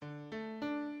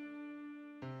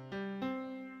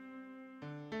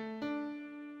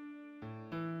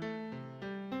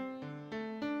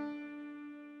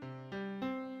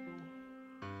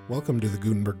Welcome to the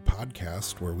Gutenberg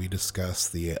Podcast, where we discuss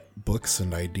the books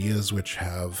and ideas which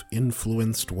have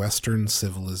influenced Western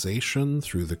civilization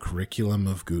through the curriculum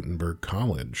of Gutenberg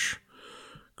College.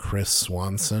 Chris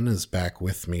Swanson is back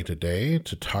with me today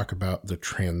to talk about the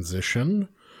transition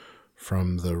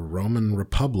from the Roman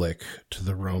Republic to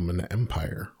the Roman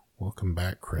Empire. Welcome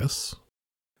back, Chris.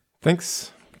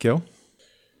 Thanks, Gil.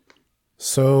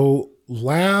 So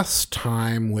last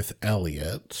time with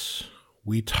Eliot,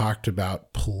 we talked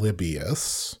about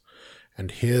Polybius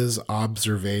and his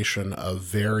observation of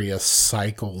various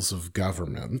cycles of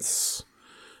governments.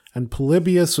 And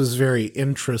Polybius was very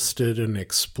interested in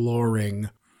exploring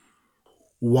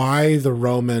why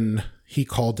he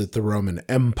called it the Roman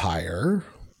Empire,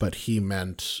 but he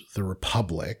meant the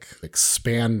Republic,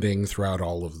 expanding throughout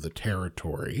all of the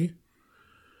territory.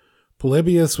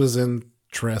 Polybius was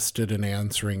interested in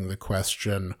answering the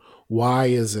question, why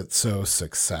is it so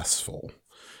successful?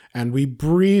 And we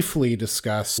briefly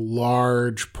discussed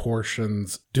large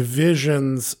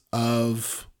divisions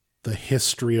of the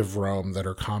history of Rome that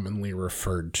are commonly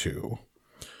referred to.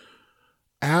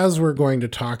 As we're going to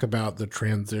talk about the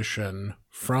transition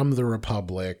from the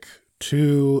Republic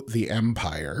to the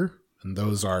Empire, and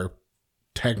those are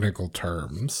technical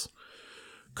terms,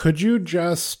 could you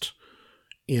just,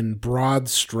 in broad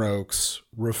strokes,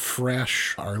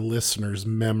 refresh our listeners'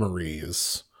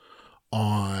 memories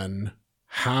on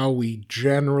how we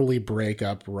generally break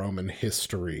up Roman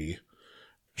history?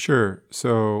 Sure.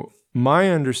 So my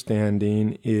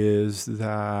understanding is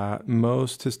that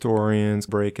most historians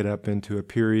break it up into a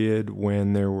period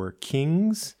when there were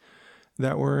kings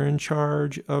that were in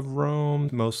charge of Rome.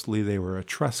 Mostly they were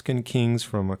Etruscan kings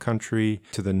from a country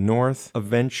to the north.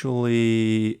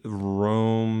 Eventually,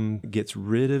 Rome gets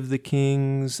rid of the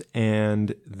kings,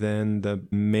 and then the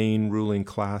main ruling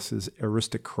class is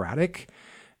aristocratic,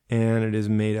 and it is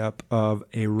made up of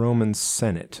a Roman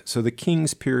Senate. So the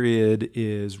king's period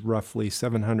is roughly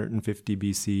 750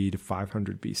 BC to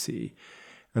 500 BC.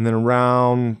 And then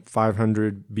around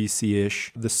 500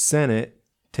 BC-ish, the Senate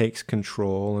takes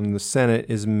control, and the Senate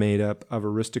is made up of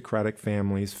aristocratic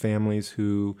families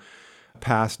who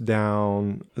passed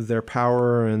down their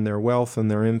power and their wealth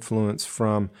and their influence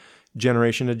from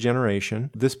generation to generation.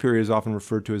 This period is often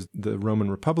referred to as the Roman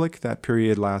Republic. That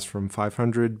period lasts from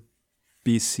 500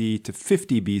 BC to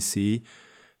 50 BC,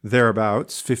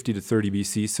 thereabouts, 50 to 30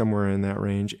 BC, somewhere in that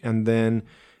range. And then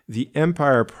the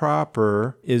empire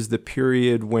proper is the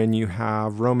period when you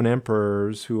have Roman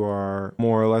emperors who are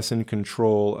more or less in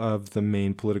control of the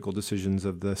main political decisions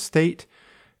of the state.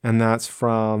 And that's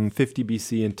from 50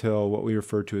 BC until what we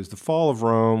refer to as the fall of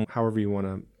Rome, however you want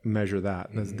to measure that.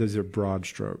 Those are broad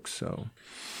strokes.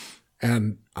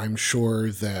 And I'm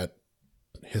sure that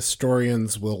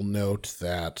historians will note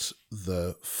that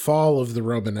the fall of the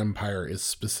Roman Empire is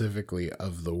specifically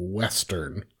of the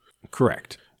Western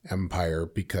Correct. Empire,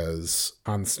 because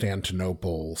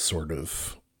Constantinople sort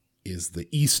of is the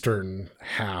eastern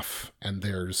half, and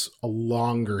there's a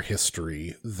longer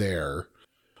history there.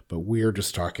 But we're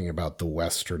just talking about the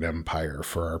Western Empire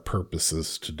for our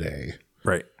purposes today.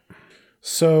 Right.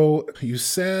 So you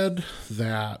said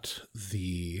that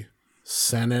the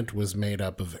Senate was made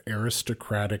up of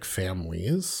aristocratic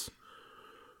families.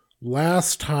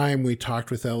 Last time we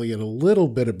talked with Eliot a little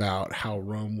bit about how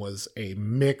Rome was a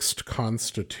mixed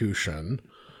constitution,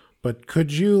 but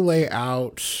could you lay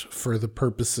out, for the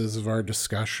purposes of our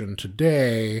discussion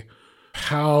today,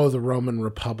 how the Roman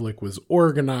Republic was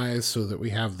organized so that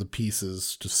we have the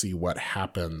pieces to see what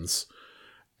happens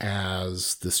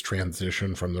as this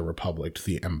transition from the Republic to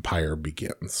the Empire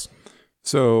begins?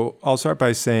 So I'll start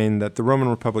by saying that the Roman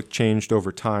Republic changed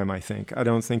over time, I think. I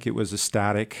don't think it was a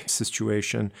static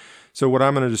situation. So what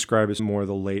I'm going to describe is more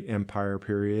the late Empire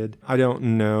period. I don't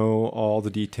know all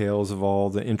the details of all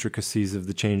the intricacies of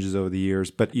the changes over the years,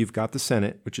 but you've got the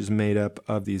Senate, which is made up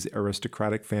of these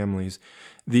aristocratic families.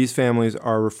 These families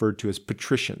are referred to as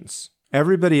patricians.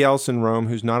 Everybody else in Rome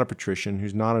who's not a patrician,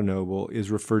 who's not a noble, is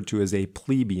referred to as a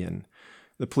plebeian.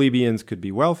 The plebeians could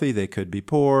be wealthy, they could be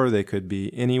poor, they could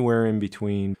be anywhere in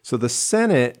between. So the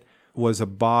Senate was a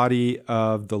body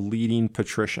of the leading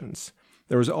patricians.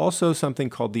 There was also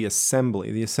something called the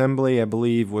Assembly. The Assembly, I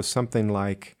believe, was something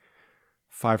like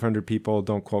 500 people.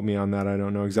 Don't quote me on that. I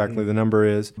don't know exactly the number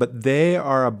is. But they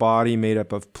are a body made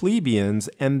up of plebeians,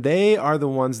 and they are the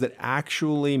ones that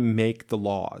actually make the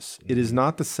laws. It is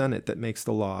not the Senate that makes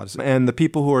the laws. And the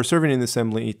people who are serving in the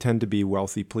Assembly tend to be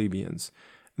wealthy plebeians.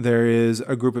 There is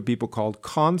a group of people called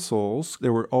consuls.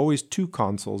 There were always two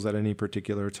consuls at any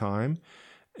particular time.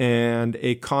 And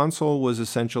a consul was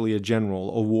essentially a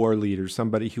general, a war leader,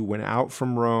 somebody who went out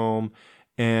from Rome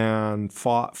and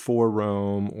fought for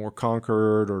Rome or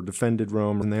conquered or defended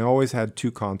Rome. And they always had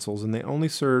 2 consuls, and they only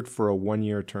served for a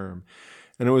 1-year term.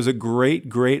 And it was a great,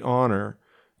 great honor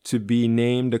to be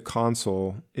named a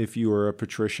consul if you were a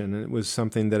patrician. And it was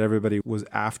something that everybody was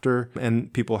after,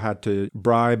 and people had to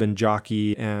bribe and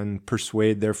jockey and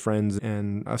persuade their friends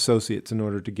and associates in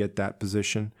order to get that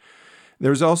position.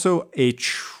 There was also a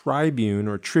tribune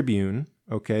or tribune.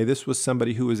 Okay, this was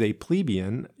somebody who was a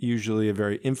plebeian, usually a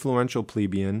very influential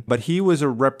plebeian, but he was a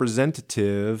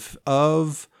representative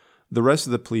of the rest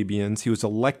of the plebeians. He was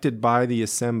elected by the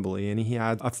assembly, and he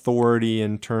had authority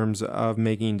in terms of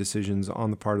making decisions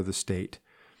on the part of the state.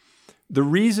 The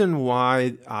reason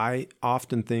why I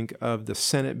often think of the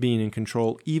Senate being in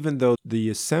control, even though the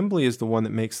assembly is the one that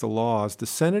makes the laws, the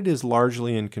Senate is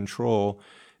largely in control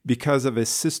because of a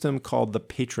system called the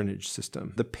patronage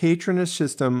system. The patronage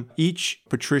system, each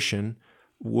patrician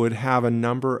would have a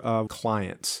number of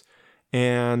clients,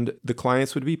 and the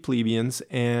clients would be plebeians,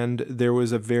 and there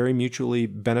was a very mutually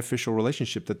beneficial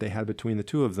relationship that they had between the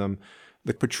two of them.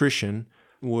 The patrician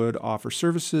would offer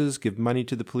services, give money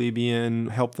to the plebeian,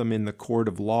 help them in the court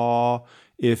of law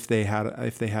if they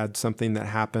had something that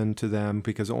happened to them,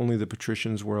 because only the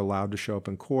patricians were allowed to show up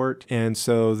in court. And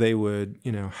so they would,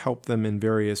 help them in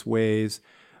various ways.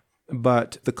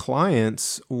 But the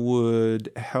clients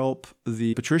would help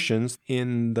the patricians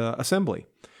in the assembly.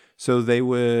 So they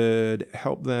would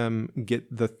help them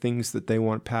get the things that they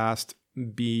want passed,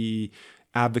 be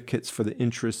advocates for the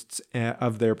interests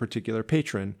of their particular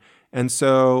patron. And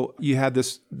so you had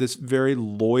this very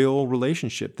loyal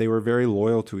relationship. They were very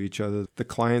loyal to each other. The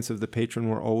clients of the patron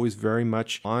were always very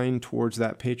much aligned towards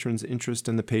that patron's interest,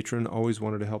 and the patron always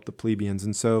wanted to help the plebeians.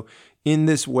 And so in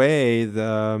this way,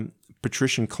 the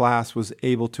patrician class was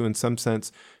able to, in some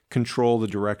sense, control the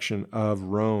direction of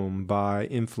Rome by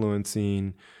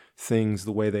influencing things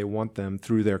the way they want them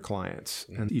through their clients.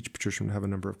 And each patrician would have a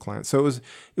number of clients. So it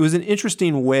was an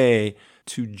interesting way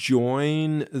to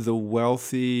join the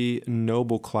wealthy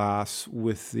noble class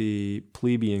with the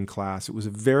plebeian class. It was a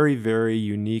very, very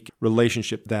unique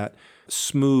relationship that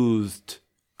smoothed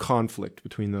conflict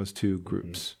between those two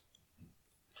groups.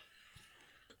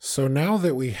 So now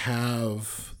that we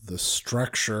have the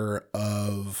structure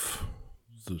of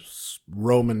the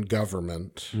Roman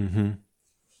government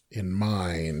in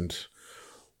mind,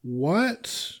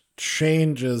 what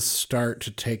changes start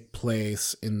to take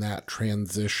place in that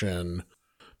transition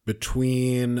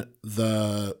between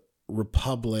the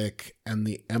Republic and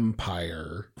the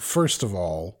Empire? First of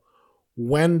all,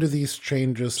 when do these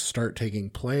changes start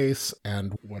taking place,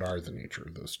 and what are the nature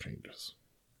of those changes?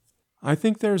 I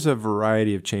think there's a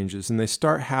variety of changes, and they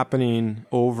start happening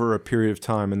over a period of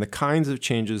time. And the kinds of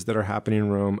changes that are happening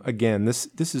in Rome, again, this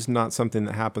is not something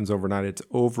that happens overnight. It's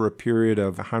over a period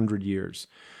of 100 years.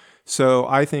 So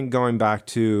I think going back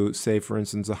to, say, for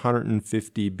instance,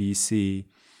 150 BC,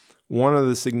 one of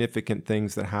the significant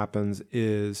things that happens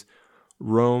is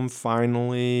Rome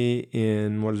finally,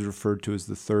 in what is referred to as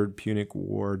the Third Punic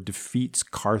War, defeats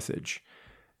Carthage.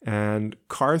 And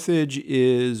Carthage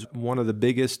is one of the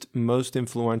biggest, most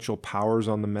influential powers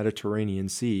on the Mediterranean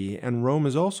Sea. And Rome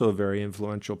is also a very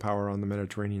influential power on the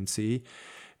Mediterranean Sea.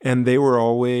 And they were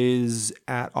always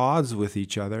at odds with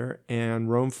each other. And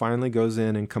Rome finally goes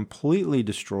in and completely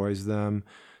destroys them,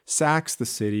 sacks the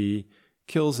city,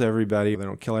 kills everybody. They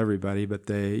don't kill everybody, but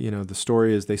the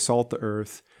story is they salt the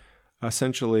earth,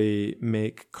 essentially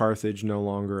make Carthage no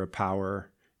longer a power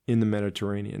in the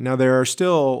Mediterranean. Now, there are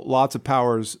still lots of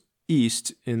powers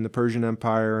east in the Persian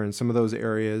Empire and some of those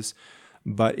areas,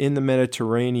 but in the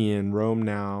Mediterranean, Rome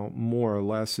now more or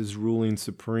less is ruling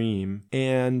supreme.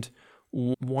 And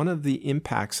one of the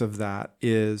impacts of that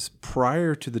is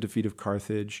prior to the defeat of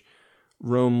Carthage,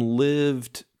 Rome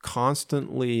lived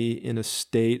constantly in a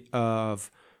state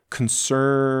of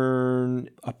concern,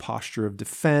 a posture of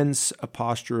defense, a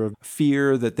posture of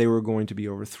fear that they were going to be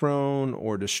overthrown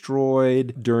or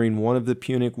destroyed. During one of the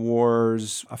Punic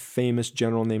Wars, a famous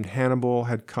general named Hannibal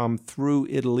had come through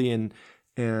Italy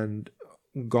and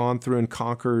gone through and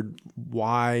conquered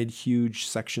wide, huge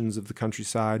sections of the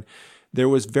countryside. There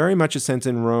was very much a sense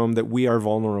in Rome that we are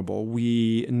vulnerable.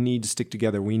 We need to stick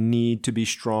together. We need to be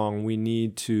strong. We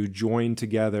need to join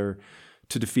together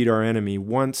to defeat our enemy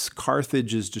once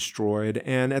Carthage is destroyed.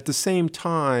 And at the same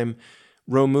time,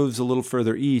 Rome moves a little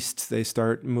further east. They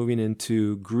start moving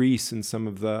into Greece and some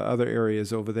of the other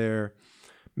areas over there,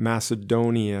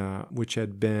 Macedonia, which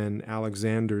had been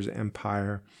Alexander's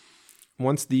empire.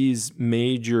 Once these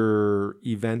major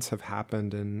events have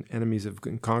happened and enemies have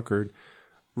been conquered,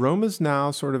 Rome is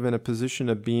now sort of in a position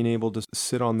of being able to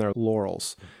sit on their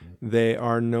laurels. They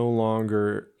are no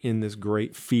longer in this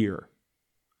great fear.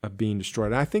 of being destroyed.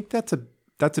 And I think that's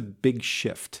a big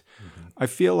shift. Mm-hmm. I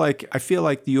feel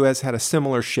like the U.S. had a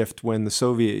similar shift when the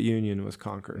Soviet Union was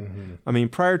conquered. Mm-hmm. I mean,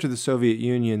 prior to the Soviet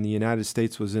Union, the United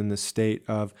States was in this state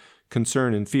of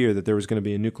concern and fear that there was going to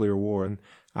be a nuclear war. And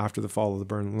after the fall of the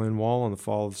Berlin Wall and the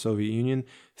fall of the Soviet Union,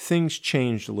 things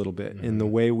changed a little bit in the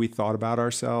way we thought about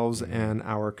ourselves and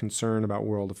our concern about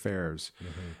world affairs.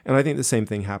 And I think the same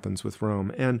thing happens with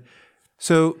Rome. And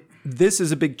so this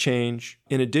is a big change.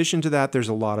 In addition to that, there's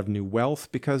a lot of new wealth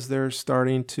because they're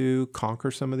starting to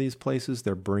conquer some of these places.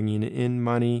 They're bringing in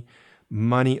money.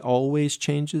 Money always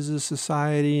changes a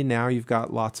society. Now you've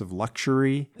got lots of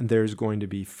luxury. There's going to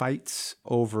be fights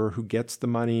over who gets the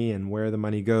money and where the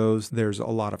money goes. There's a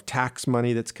lot of tax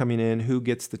money that's coming in. Who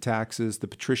gets the taxes? The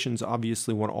patricians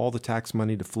obviously want all the tax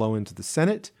money to flow into the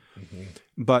Senate. Mm-hmm.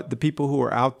 But the people who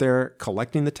are out there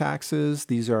collecting the taxes,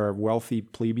 these are wealthy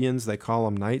plebeians, they call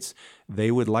them knights.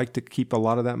 They would like to keep a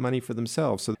lot of that money for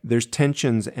themselves. So there's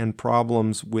tensions and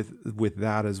problems with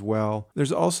that as well.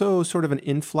 There's also sort of an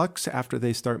influx after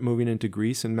they start moving into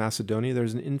Greece and Macedonia.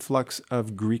 There's an influx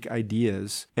of Greek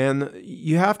ideas. And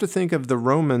you have to think of the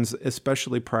Romans,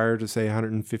 especially prior to, say,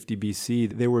 150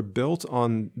 BC. They were built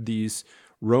on these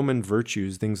Roman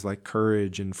virtues, things like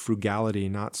courage and frugality,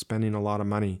 not spending a lot of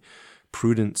money,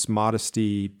 prudence,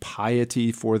 modesty,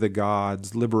 piety for the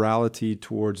gods, liberality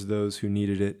towards those who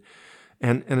needed it,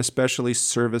 and especially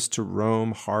service to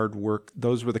Rome, hard work.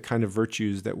 Those were the kind of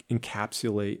virtues that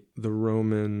encapsulate the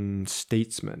Roman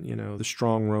statesman, the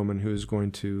strong Roman who is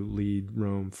going to lead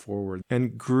Rome forward.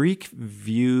 And Greek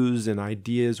views and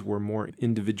ideas were more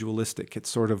individualistic. It's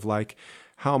sort of like,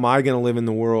 how am I going to live in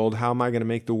the world? How am I going to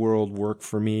make the world work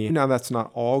for me? Now, that's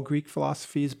not all Greek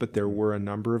philosophies, but there were a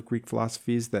number of Greek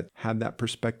philosophies that had that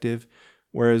perspective.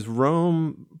 Whereas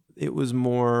Rome, it was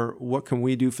more, what can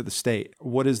we do for the state?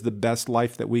 What is the best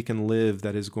life that we can live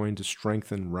that is going to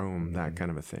strengthen Rome? That kind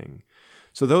of a thing.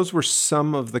 So those were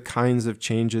some of the kinds of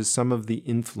changes, some of the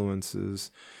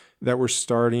influences that were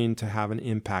starting to have an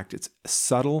impact. It's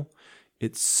subtle.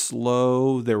 It's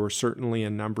slow. There were certainly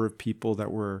a number of people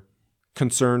that were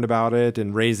concerned about it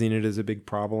and raising it as a big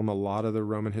problem. A lot of the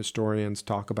Roman historians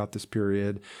talk about this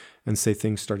period and say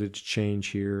things started to change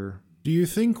here. Do you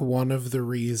think one of the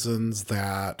reasons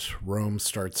that Rome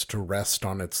starts to rest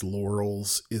on its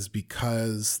laurels is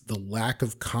because the lack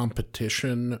of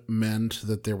competition meant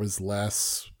that there was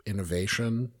less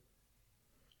innovation?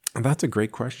 That's a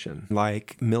great question.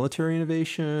 Like military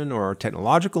innovation or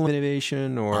technological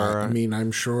innovation or...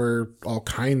 I'm sure all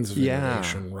kinds of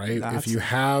innovation, right? If you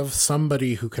have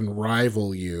somebody who can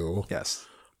rival you, yes,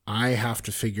 I have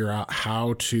to figure out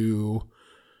how to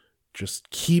just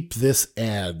keep this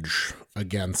edge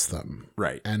against them.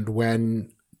 Right. And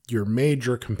when your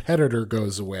major competitor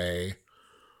goes away,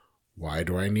 why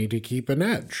do I need to keep an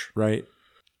edge? Right.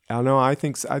 No, I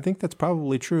think that's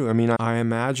probably true. I mean, I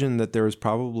imagine that there was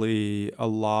probably a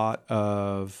lot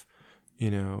of,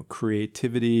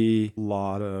 creativity, a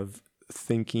lot of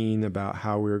thinking about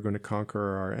how we were going to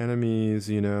conquer our enemies,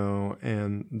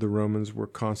 and the Romans were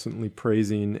constantly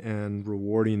praising and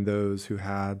rewarding those who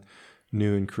had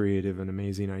new and creative and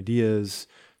amazing ideas.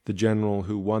 The general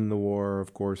who won the war,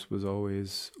 of course, was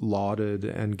always lauded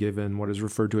and given what is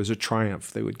referred to as a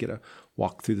triumph. They would get a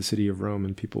walk through the city of Rome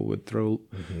and people would throw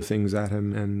things at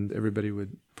him and everybody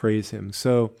would praise him.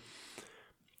 So,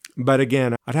 but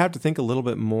again, I'd have to think a little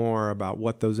bit more about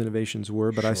what those innovations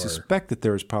were, but I suspect that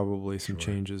there was probably some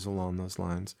changes along those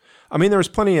lines. I mean, there was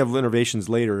plenty of innovations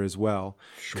later as well,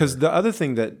 because the other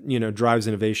thing that, drives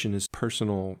innovation is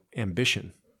personal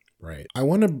ambition. Right. I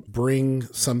want to bring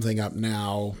something up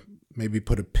now, maybe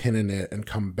put a pin in it and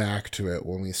come back to it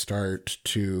when we start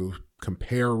to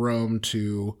compare Rome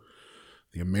to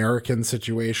the American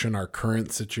situation, our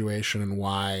current situation, and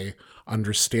why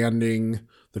understanding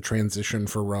the transition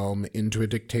for Rome into a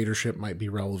dictatorship might be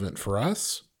relevant for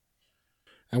us.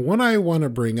 And what I want to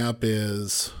bring up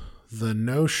is the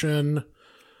notion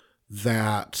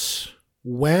that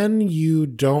when you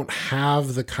don't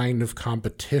have the kind of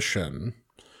competition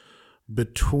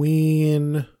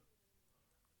between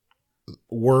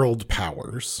world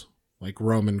powers like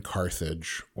Rome and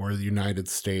Carthage or the United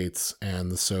States and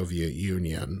the Soviet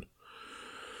Union,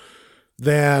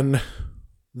 then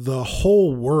the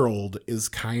whole world is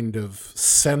kind of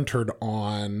centered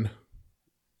on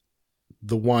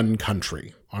the one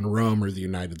country, on Rome or the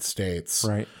United States.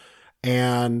 Right.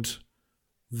 And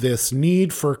this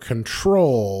need for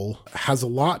control has a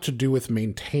lot to do with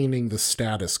maintaining the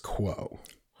status quo.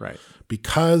 Right.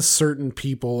 Because certain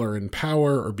people are in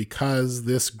power, or because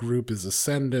this group is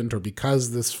ascendant, or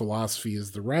because this philosophy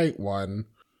is the right one,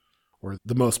 or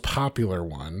the most popular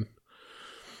one,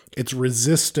 it's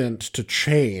resistant to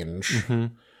change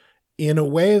in a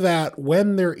way that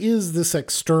when there is this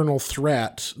external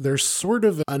threat, there's sort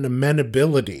of an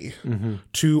amenability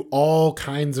to all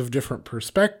kinds of different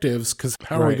perspectives, because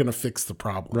how are we going to fix the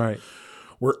problem? Right.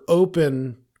 We're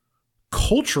open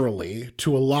culturally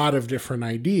to a lot of different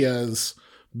ideas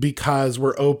because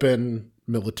we're open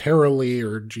militarily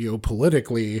or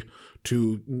geopolitically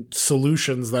to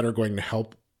solutions that are going to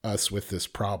help us with this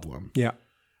problem. Yeah.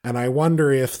 And I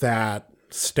wonder if that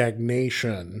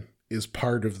stagnation is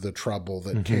part of the trouble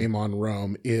that came on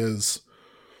Rome, is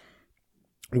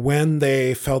when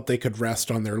they felt they could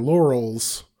rest on their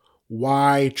laurels,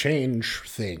 why change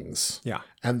things? Yeah.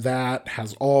 And that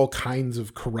has all kinds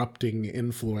of corrupting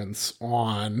influence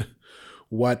on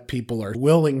what people are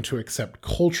willing to accept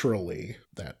culturally,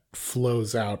 that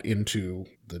flows out into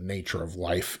the nature of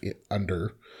life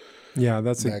under. Yeah,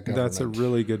 that's a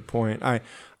really good point.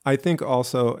 I think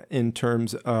also in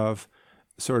terms of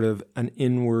sort of an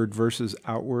inward versus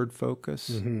outward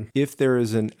focus. If there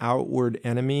is an outward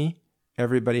enemy,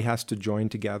 everybody has to join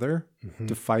together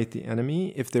to fight the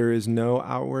enemy. If there is no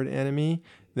outward enemy,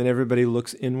 then everybody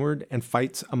looks inward and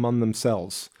fights among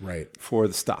themselves for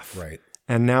the stuff. Right.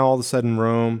 And now all of a sudden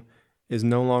Rome is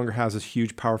no longer has this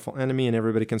huge, powerful enemy, and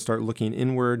everybody can start looking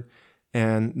inward.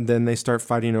 And then they start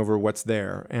fighting over what's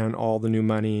there and all the new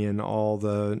money and all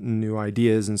the new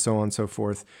ideas and so on and so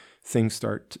forth. Things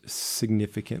start to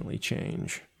significantly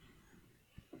change.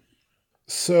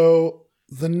 So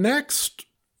the next,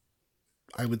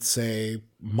 I would say,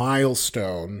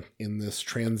 milestone in this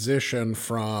transition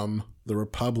from the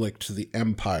Republic to the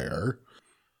Empire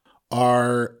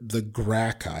are the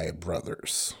Gracchi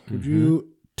brothers. Would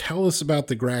you tell us about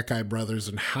the Gracchi brothers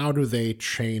and how do they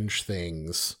change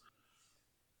things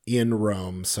in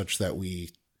Rome such that we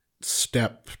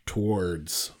step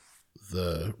towards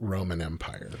the Roman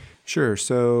Empire? Sure.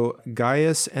 So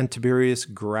Gaius and Tiberius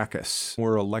Gracchus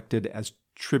were elected as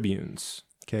tribunes.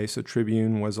 Okay, so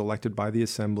tribune was elected by the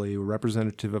assembly,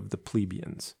 representative of the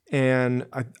plebeians. And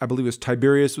I believe it was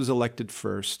Tiberius was elected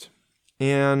first.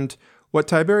 And what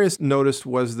Tiberius noticed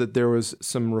was that there was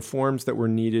some reforms that were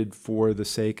needed for the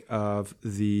sake of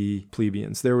the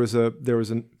plebeians. There was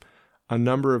a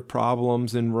number of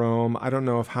problems in Rome. I don't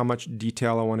know how much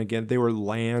detail I want to get. They were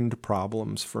land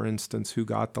problems, for instance, who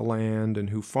got the land and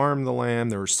who farmed the land.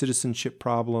 There were citizenship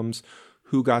problems,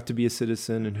 who got to be a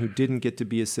citizen and who didn't get to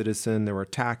be a citizen. There were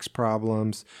tax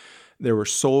problems. There were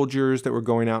soldiers that were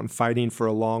going out and fighting for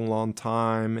a long, long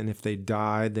time, and if they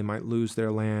died, they might lose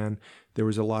their land. There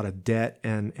was a lot of debt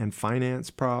and finance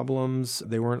problems.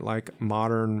 They weren't like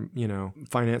modern,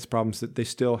 finance problems, that they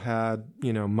still had,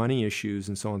 money issues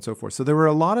and so on and so forth. So there were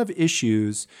a lot of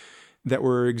issues that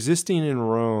were existing in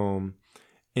Rome,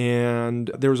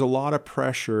 and there was a lot of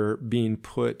pressure being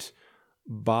put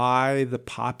by the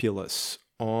populace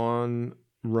on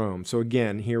Rome. So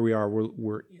again, here we are,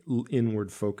 we're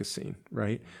inward focusing,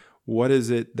 right? What is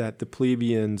it that the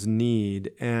plebeians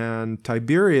need? And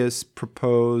Tiberius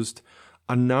proposed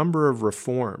a number of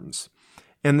reforms.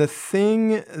 And the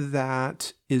thing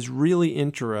that is really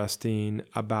interesting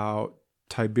about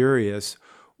Tiberius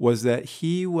was that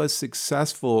he was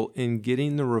successful in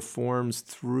getting the reforms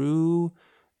through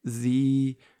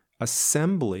the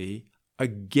assembly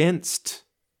against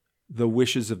the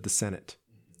wishes of the Senate.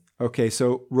 Okay,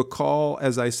 so recall,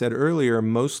 as I said earlier,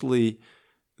 mostly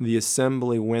the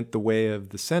assembly went the way of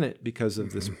the Senate because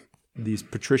of these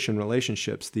patrician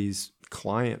relationships, these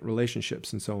client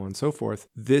relationships, and so on and so forth.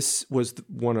 This was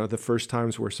one of the first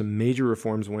times where some major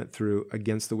reforms went through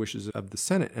against the wishes of the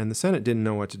Senate, and the Senate didn't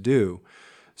know what to do.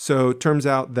 So it turns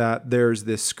out that there's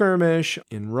this skirmish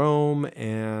in Rome,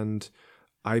 and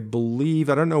I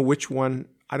don't know which one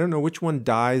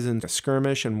dies in a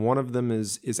skirmish, and one of them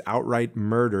is outright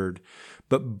murdered.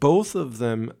 But both of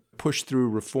them pushed through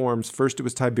reforms. First it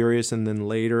was Tiberius, and then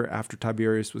later, after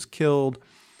Tiberius was killed,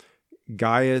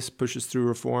 Gaius pushes through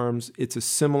reforms. It's a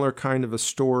similar kind of a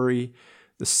story.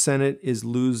 The Senate is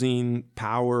losing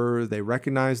power. They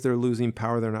recognize they're losing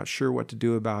power. They're not sure what to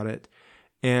do about it.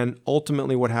 And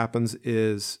ultimately what happens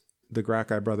is the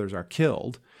Gracchi brothers are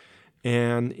killed.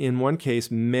 And in one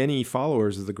case, many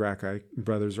followers of the Gracchi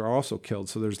brothers are also killed.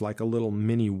 So there's like a little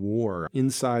mini war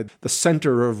inside the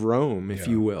center of Rome, if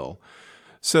you will.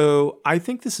 So I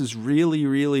think this is really,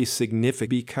 really significant,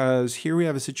 because here we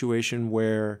have a situation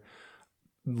where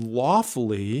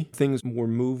lawfully things were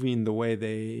moving the way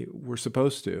they were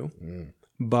supposed to.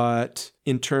 But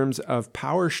in terms of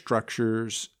power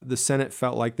structures, the Senate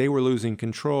felt like they were losing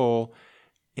control,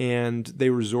 and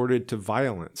they resorted to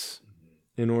violence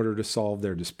in order to solve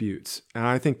their disputes. And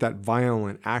I think that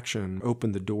violent action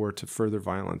opened the door to further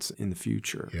violence in the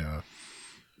future. Yeah.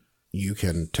 You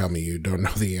can tell me you don't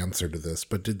know the answer to this,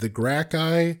 but did the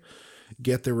Gracchi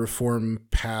get the reform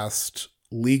passed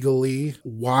legally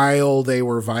while they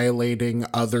were violating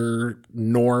other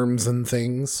norms and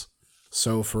things?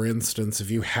 So, for instance, if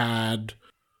you had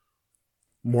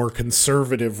more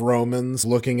conservative Romans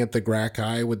looking at the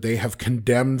Gracchi, would they have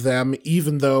condemned them,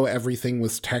 even though everything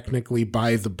was technically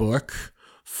by the book,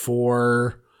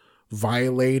 for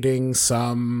violating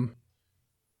some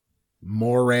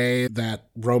moray that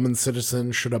Roman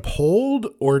citizens should uphold?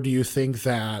 Or do you think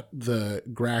that the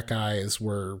Gracchi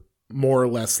were more or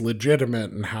less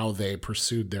legitimate in how they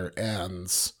pursued their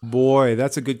ends? Boy,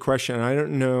 that's a good question. I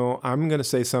don't know. I'm going to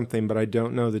say something, but I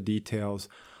don't know the details.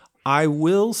 I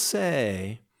will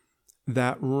say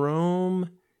that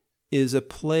Rome is a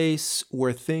place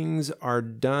where things are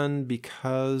done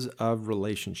because of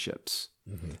relationships.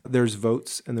 Mm-hmm. There's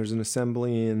votes and there's an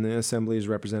assembly, and the assembly is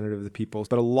representative of the people.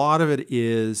 But a lot of it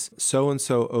is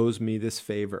so-and-so owes me this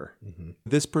favor. Mm-hmm.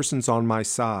 This person's on my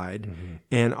side, mm-hmm.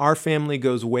 and our family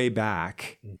goes way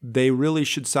back. Mm-hmm. They really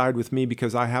should side with me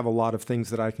because I have a lot of things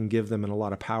that I can give them and a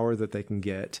lot of power that they can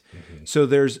get. Mm-hmm. So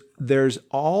there's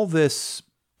all this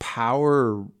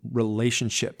power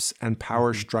relationships and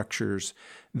power mm-hmm. structures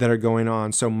that are going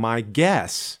on. So my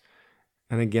guess,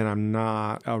 and again, I'm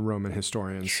not a Roman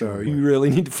historian, so you really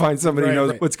need to find somebody who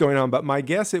knows what's going on. But my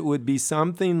guess, it would be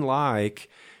something like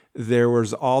there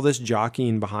was all this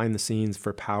jockeying behind the scenes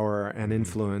for power and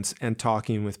influence and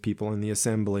talking with people in the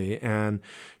assembly and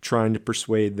trying to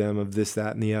persuade them of this,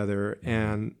 that, and the other.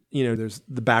 And, there's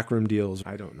the backroom deals.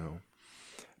 I don't know.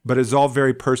 But it's all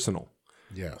very personal.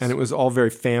 Yes. And it was all very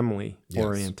family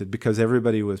oriented because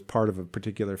everybody was part of a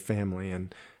particular family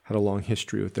and had a long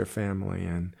history with their family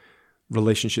and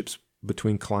relationships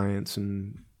between clients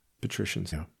and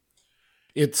patricians. Yeah.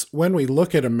 It's when we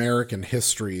look at American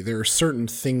history, there are certain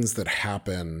things that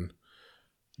happen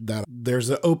that there's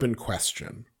an open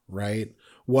question, right?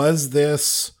 Was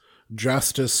this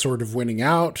justice sort of winning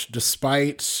out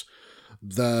despite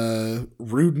the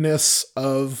rudeness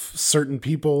of certain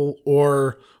people,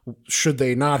 or should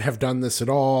they not have done this at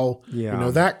all?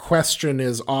 Yeah. That question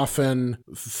is often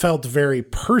felt very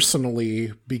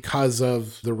personally because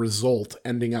of the result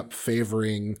ending up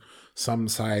favoring some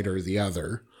side or the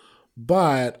other.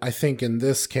 But I think in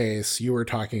this case, you were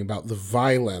talking about the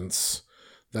violence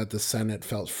that the Senate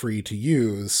felt free to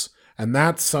use, and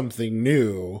that's something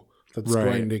new that's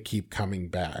going to keep coming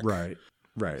back. Right.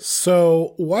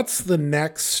 So what's the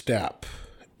next step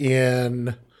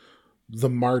in the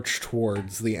march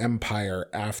towards the empire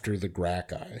after the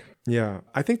Gracchi? Yeah,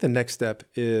 I think the next step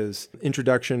is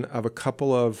introduction of a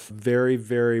couple of very,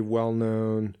 very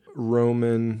well-known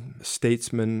Roman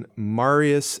statesmen,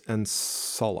 Marius and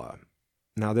Sulla.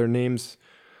 Now, their names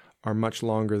are much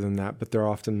longer than that, but they're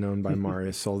often known by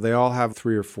Marius. So they all have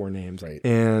 3 or 4 names. Right.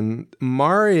 And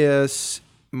Marius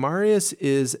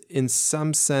is, in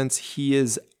some sense, he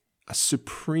is a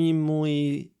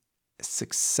supremely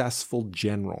successful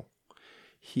general.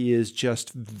 He is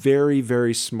just very,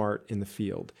 very smart in the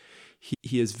field.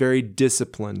 He is very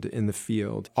disciplined in the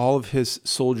field. All of his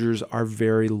soldiers are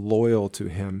very loyal to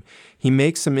him. He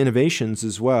makes some innovations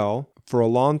as well. For a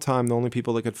long time, the only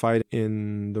people that could fight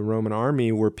in the Roman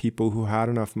army were people who had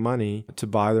enough money to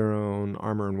buy their own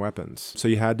armor and weapons. So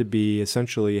you had to be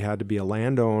a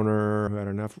landowner who had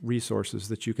enough resources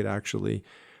that you could actually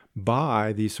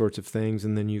buy these sorts of things,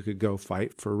 and then you could go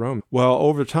fight for Rome. Well,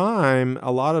 over time,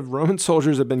 a lot of Roman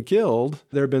soldiers have been killed.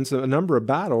 There have been a number of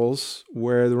battles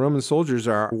where the Roman soldiers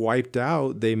are wiped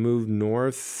out. They move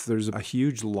north. There's a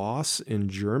huge loss in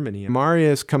Germany.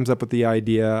 Marius comes up with the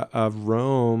idea of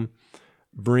Rome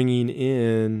bringing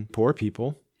in poor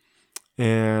people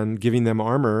and giving them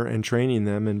armor and training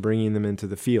them and bringing them into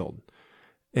the field.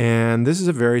 And this is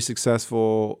a very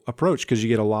successful approach because you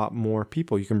get a lot more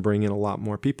people. You can bring in a lot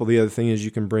more people. The other thing is you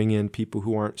can bring in people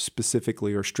who aren't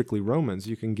specifically or strictly Romans.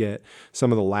 You can get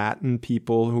some of the Latin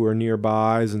people who are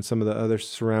nearby and some of the other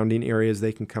surrounding areas.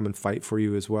 They can come and fight for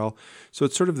you as well. So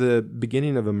it's sort of the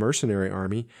beginning of a mercenary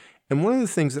army. And one of the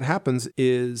things that happens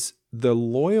is the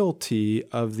loyalty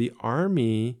of the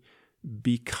army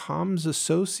becomes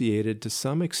associated to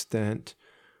some extent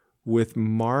with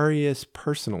Marius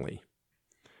personally.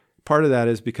 Part of that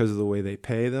is because of the way they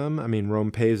pay them. I mean,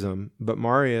 Rome pays them, but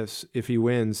Marius, if he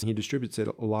wins, he distributes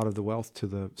a lot of the wealth to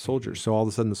the soldiers. So all of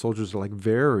a sudden the soldiers are like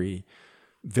very,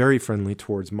 very friendly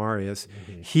towards Marius.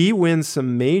 Mm-hmm. He wins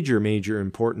some major, major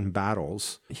important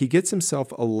battles. He gets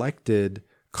himself elected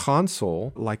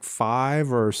consul like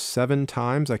 5 or 7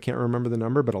 times. I can't remember the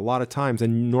number, but a lot of times.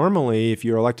 And normally, if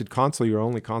you're elected consul, you're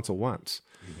only consul once.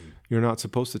 You're not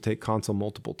supposed to take consul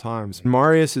multiple times.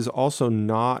 Marius is also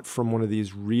not from one of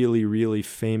these really, really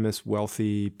famous,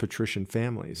 wealthy patrician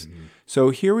families. So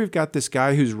here we've got this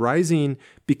guy who's rising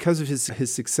because of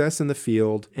his success in the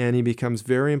field, and he becomes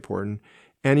very important.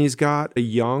 And he's got a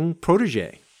young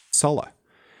protege, Sulla.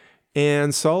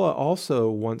 And Sulla also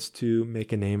wants to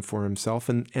make a name for himself.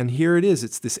 And here it is.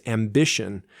 It's this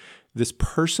ambition, this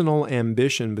personal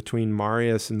ambition between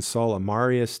Marius and Sulla.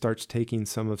 Marius starts taking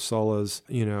some of Sulla's,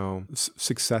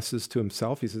 successes to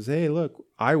himself. He says, hey, look,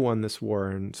 I won this war.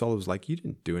 And Sulla was like, you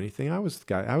didn't do anything. I was the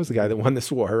guy that won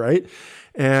this war, right?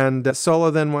 And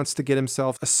Sulla then wants to get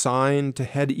himself assigned to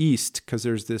head east because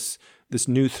there's this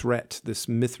new threat, this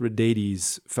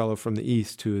Mithridates fellow from the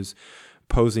east who is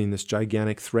posing this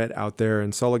gigantic threat out there,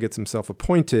 and Sulla gets himself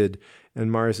appointed,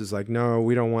 and Marius is like, no,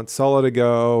 we don't want Sulla to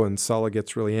go, and Sulla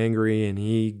gets really angry, and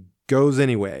he goes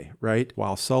anyway, right?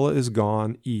 While Sulla is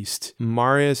gone east,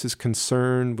 Marius is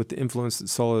concerned with the influence that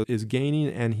Sulla is gaining,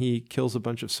 and he kills a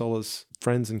bunch of Sulla's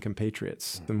friends and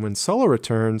compatriots. And when Sulla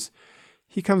returns,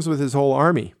 he comes with his whole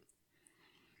army.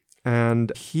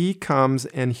 And he comes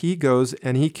and he goes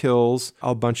and he kills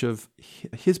a bunch of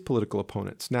his political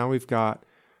opponents. Now we've got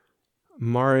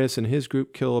Marius and his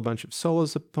group kill a bunch of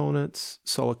Sulla's opponents.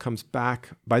 Sulla comes back.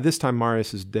 By this time,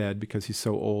 Marius is dead because he's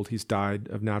so old. He's died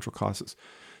of natural causes.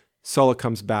 Sulla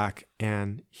comes back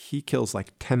and he kills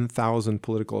like 10,000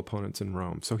 political opponents in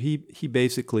Rome. So he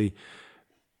basically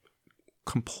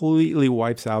completely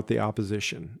wipes out the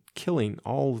opposition, killing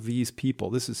all these people.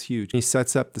 This is huge. He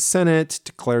sets up the Senate,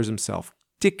 declares himself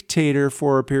dictator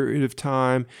for a period of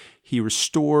time. He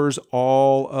restores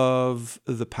all of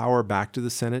the power back to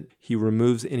the Senate. He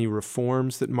removes any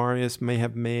reforms that Marius may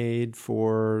have made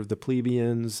for the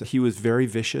plebeians. He was very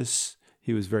vicious.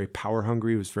 He was very power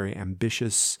hungry. He was very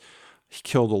ambitious. He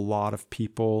killed a lot of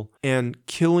people. And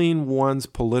killing one's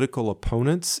political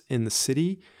opponents in the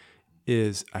city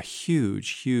is a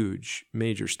huge, huge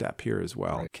major step here as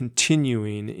well. Right.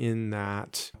 Continuing in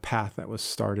that path that was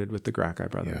started with the Gracchi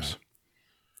brothers. Yeah.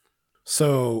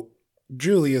 So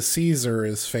Julius Caesar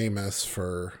is famous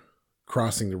for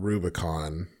crossing the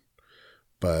Rubicon,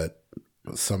 but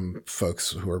some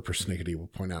folks who are persnickety will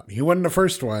point out he wasn't the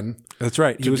first one. That's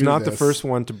right. He was not the first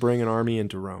one to bring an army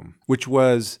into Rome, which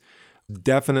was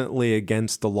definitely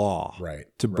against the law, right,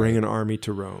 to bring an army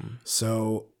to Rome.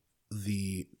 So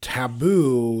the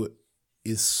taboo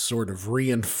is sort of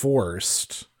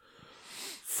reinforced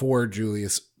for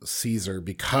Julius Caesar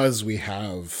because we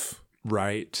have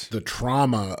the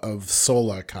trauma of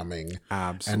Sulla coming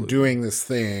and doing this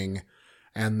thing,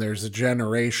 and there's a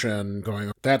generation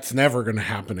going, that's never going to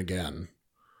happen again.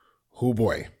 Oh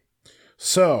boy.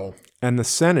 So, and the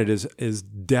Senate is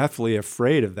deathly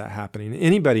afraid of that happening.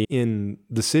 Anybody in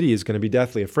the city is going to be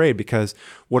deathly afraid because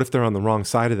what if they're on the wrong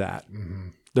side of that? Mm-hmm.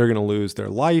 They're going to lose their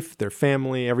life, their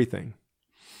family, everything.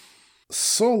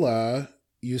 Sulla,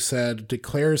 you said,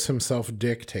 declares himself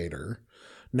dictator.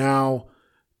 Now,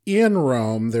 in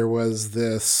Rome, there was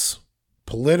this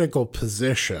political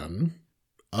position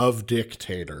of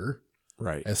dictator.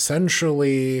 Right.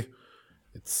 Essentially,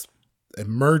 it's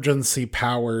emergency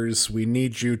powers. We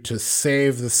need you to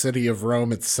save the city of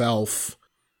Rome itself.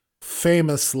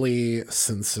 Famously,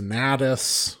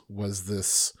 Cincinnatus was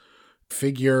this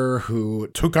figure who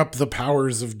took up the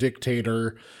powers of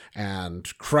dictator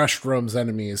and crushed Rome's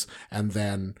enemies and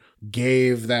then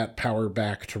gave that power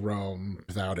back to Rome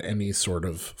without any sort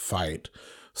of fight.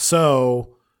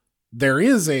 So there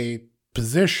is a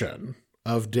position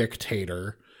of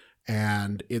dictator,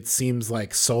 and it seems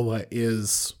like Sulla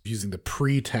is using the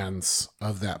pretense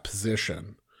of that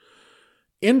position.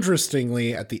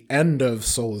 Interestingly, at the end of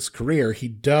Sulla's career, he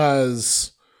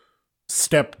does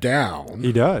step down.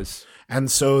 He does. And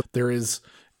so there is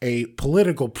a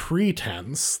political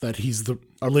pretense that he's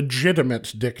a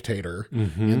legitimate dictator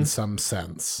in some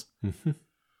sense. Mm-hmm.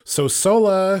 So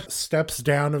Sulla steps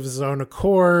down of his own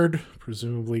accord,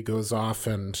 presumably goes off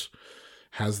and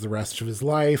has the rest of his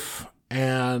life.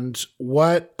 And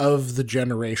what of the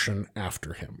generation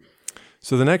after him?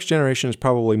 So the next generation is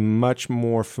probably much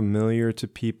more familiar to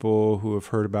people who have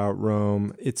heard about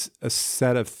Rome. It's a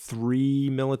set of 3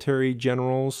 military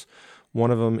generals. One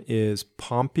of them is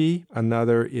Pompey,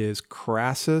 another is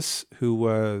Crassus, who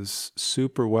was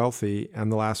super wealthy, and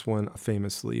the last one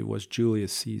famously was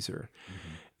Julius Caesar.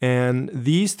 Mm-hmm. And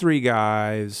these three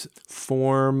guys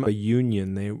form a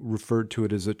union. They referred to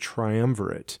it as a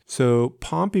triumvirate. So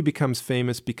Pompey becomes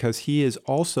famous because he is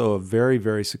also a very,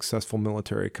 very successful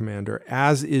military commander,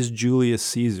 as is Julius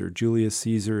Caesar. Julius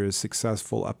Caesar is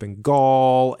successful up in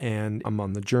Gaul and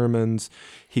among the Germans.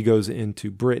 He goes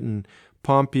into Britain.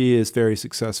 Pompey is very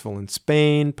successful in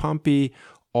Spain. Pompey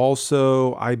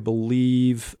also, I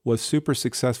believe, was super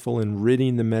successful in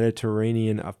ridding the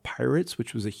Mediterranean of pirates,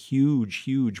 which was a huge,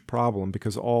 huge problem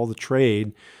because all the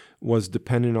trade was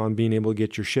dependent on being able to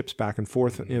get your ships back and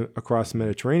forth across the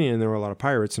Mediterranean. There were a lot of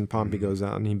pirates, and Pompey goes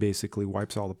out and he basically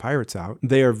wipes all the pirates out.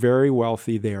 They are very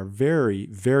wealthy. They are very,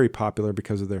 very popular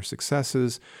because of their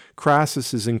successes.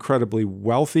 Crassus is incredibly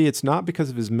wealthy. It's not because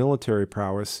of his military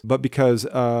prowess, but because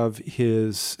of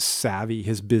his savvy,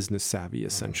 his business savvy,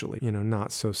 essentially.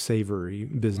 Not so savory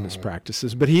business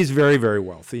practices, but he's very, very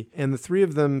wealthy. And the three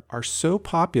of them are so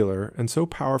popular and so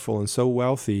powerful and so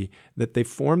wealthy that they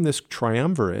form this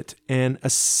triumvirate. And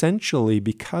essentially,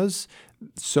 because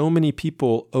so many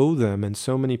people owe them and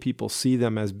so many people see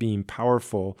them as being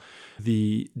powerful,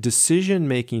 the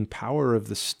decision-making power of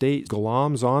the state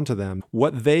gloms onto them.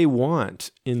 What they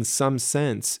want, in some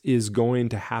sense, is going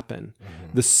to happen.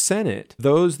 The Senate,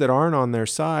 those that aren't on their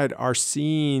side, are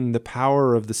seeing the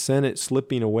power of the Senate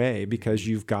slipping away because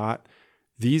you've got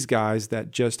these guys that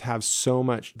just have so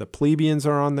much. The plebeians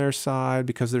are on their side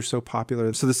because they're so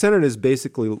popular. So the Senate has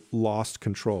basically lost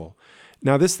control.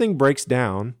 Now, this thing breaks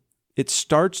down. It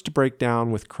starts to break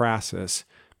down with Crassus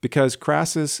because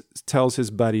Crassus tells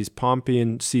his buddies, Pompey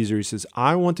and Caesar, he says,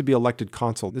 I want to be elected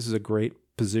consul. This is a great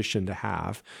position to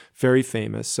have, very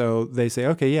famous. So they say,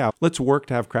 okay, yeah, let's work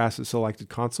to have Crassus elected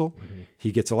consul.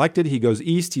 He gets elected. He goes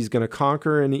east. He's going to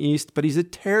conquer in the east, but he's a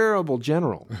terrible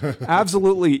general,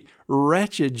 absolutely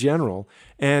wretched general.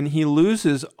 And he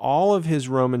loses all of his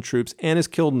Roman troops and is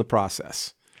killed in the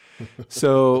process.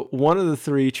 So one of the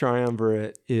three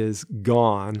triumvirate is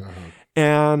gone.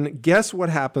 And guess what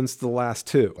happens to the last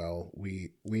two? Well,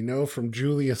 we know from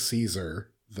Julius Caesar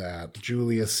that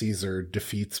Julius Caesar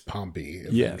defeats Pompey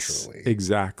eventually. Yes,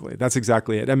 exactly. That's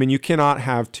exactly it. I mean, you cannot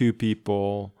have two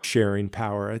people sharing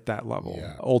power at that level.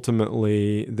 Yeah.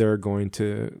 Ultimately, they're going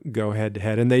to go head to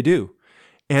head, and they do.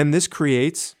 And this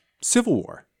creates civil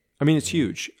war. I mean, it's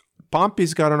huge.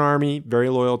 Pompey's got an army, very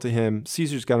loyal to him.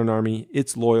 Caesar's got an army,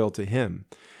 it's loyal to him.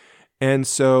 And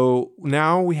so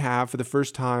now we have, for the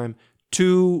first time,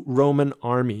 two Roman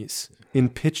armies in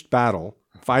pitched battle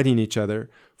fighting each other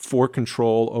for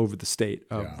control over the state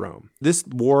of Rome. This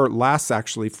war lasts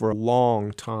actually for a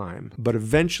long time, but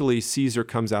eventually Caesar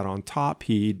comes out on top.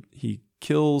 He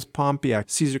kills Pompey.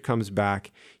 Caesar comes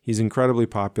back. He's incredibly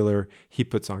popular. He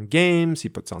puts on games. He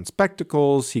puts on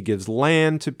spectacles. He gives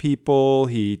land to people.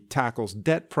 He tackles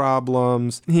debt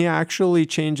problems. He actually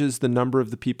changes the number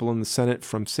of the people in the Senate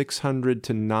from 600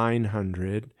 to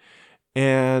 900.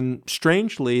 And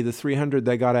strangely, the 300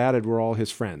 that got added were all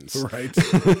his friends.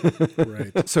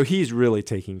 Right. So he's really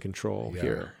taking control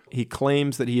here. He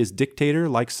claims that he is dictator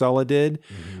like Sulla did,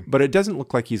 but it doesn't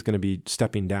look like he's going to be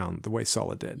stepping down the way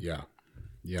Sulla did.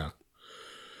 Yeah.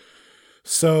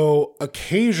 So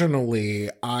occasionally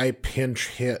I pinch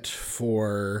hit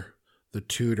for the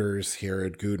tutors here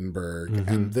at Gutenberg,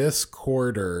 and this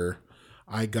quarter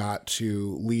I got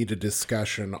to lead a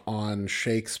discussion on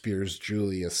Shakespeare's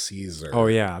Julius Caesar. Oh,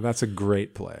 yeah. That's a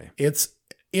great play. It's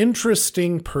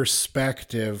interesting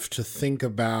perspective to think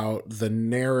about the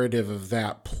narrative of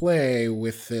that play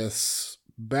with this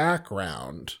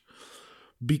background,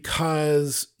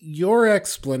 because your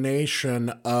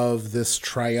explanation of this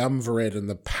triumvirate and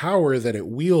the power that it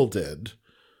wielded,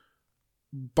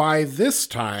 by this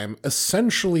time,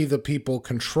 essentially the people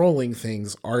controlling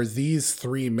things are these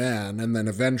three men, and then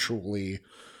eventually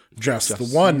just the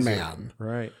one Caesar. man.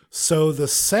 Right. So the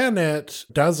Senate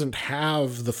doesn't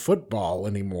have the football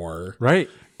anymore. Right.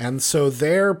 And so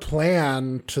their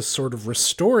plan to sort of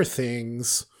restore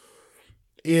things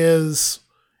is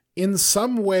in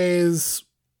some ways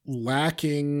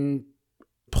lacking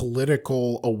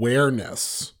political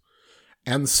awareness.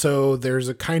 And so there's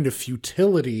a kind of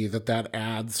futility that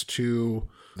adds to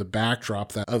the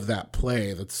backdrop of that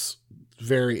play that's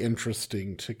very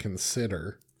interesting to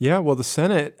consider. Yeah, well, the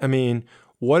Senate, I mean,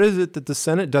 what is it that the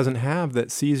Senate doesn't have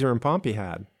that Caesar and Pompey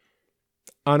had?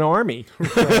 An army.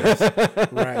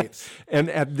 Right. And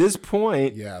at this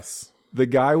point, yes, the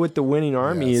guy with the winning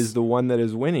army is the one that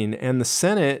is winning. And the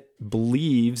Senate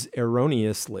believes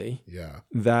erroneously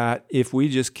that if we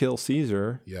just kill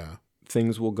Caesar,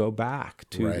 things will go back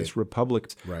to this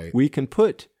republic. Right. We can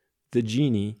put the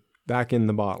genie back in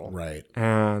the bottle. Right.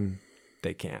 And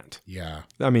they can't. Yeah.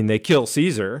 I mean, they kill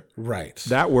Caesar. Right.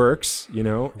 That works,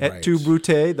 et tu,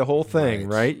 Brute, the whole thing,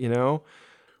 right?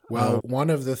 Well, one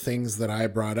of the things that I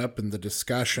brought up in the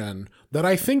discussion that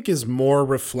I think is more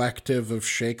reflective of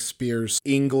Shakespeare's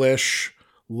English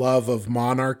love of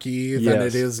monarchy than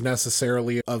it is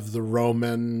necessarily of the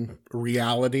Roman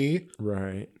reality,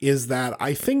 right, is that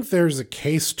I think there's a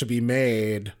case to be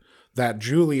made that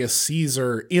Julius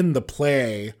Caesar in the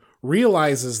play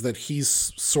realizes that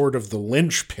he's sort of the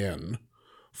linchpin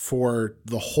for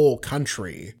the whole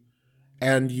country.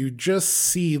 And you just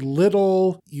see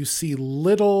little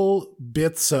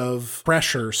bits of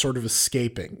pressure sort of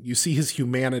escaping. You see his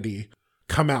humanity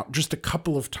come out just a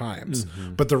couple of times.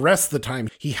 Mm-hmm. But the rest of the time,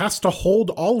 he has to hold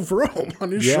all of Rome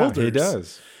on his shoulders. Yeah, he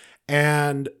does.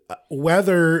 And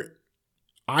whether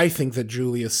I think that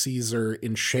Julius Caesar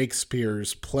in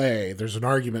Shakespeare's play, there's an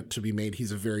argument to be made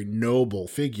he's a very noble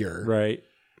figure. Right.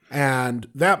 And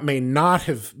that may not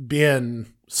have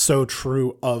been so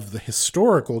true of the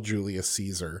historical Julius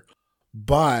Caesar,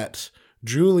 but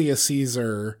Julius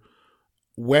Caesar,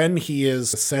 when he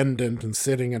is ascendant and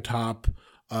sitting atop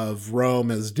of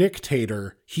Rome as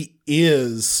dictator, he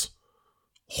is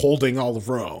holding all of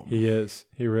Rome. He is.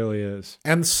 He really is.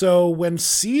 And so when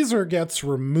Caesar gets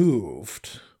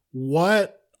removed,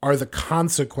 what are the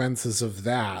consequences of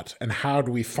that? And how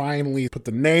do we finally put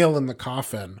the nail in the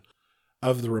coffin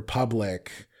of the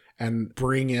Republic and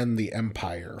bring in the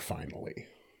empire finally?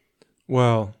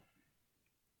 Well,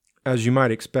 as you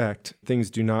might expect, things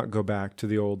do not go back to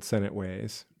the old Senate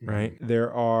ways, right? Mm-hmm.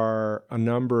 There are a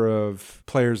number of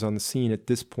players on the scene at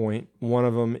this point. One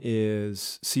of them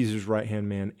is Caesar's right-hand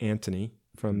man, Antony,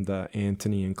 from the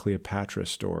Antony and Cleopatra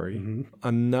story. Mm-hmm.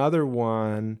 Another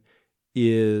one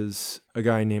is a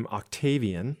guy named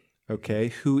Octavian,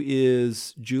 who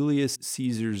is Julius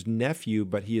Caesar's nephew,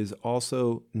 but he is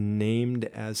also named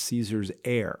as Caesar's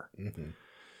heir. Mm-hmm.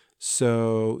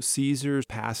 So Caesar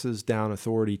passes down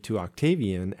authority to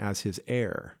Octavian as his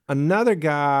heir. Another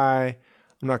guy,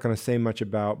 I'm not going to say much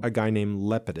about, a guy named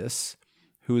Lepidus,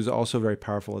 who is also very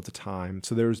powerful at the time.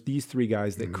 So there's these three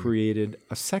guys that created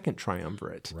a second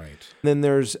triumvirate. Right. Then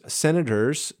there's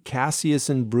senators. Cassius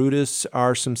and Brutus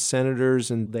are some senators,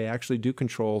 and they actually do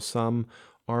control some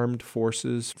armed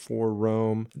forces for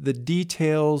Rome. The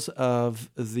details of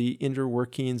the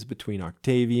interworkings between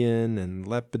Octavian and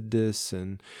Lepidus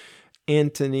and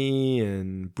Antony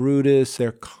and Brutus,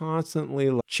 they're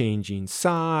constantly changing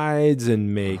sides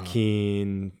and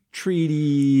making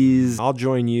treaties. I'll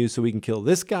join you so we can kill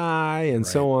this guy, and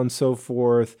so on and so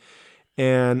forth.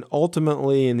 And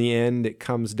ultimately, in the end, it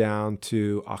comes down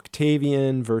to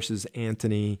Octavian versus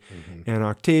Antony. Mm-hmm. And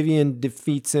Octavian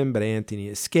defeats him, but Antony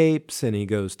escapes, and he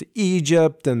goes to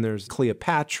Egypt, and there's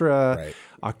Cleopatra. Right.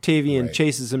 Octavian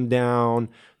chases him down.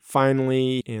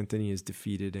 Finally, Antony is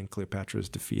defeated, and Cleopatra is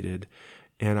defeated.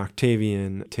 And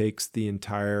Octavian takes the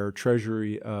entire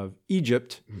treasury of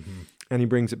Egypt, and he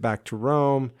brings it back to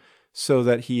Rome, so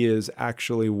that he is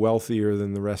actually wealthier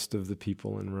than the rest of the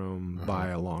people in Rome by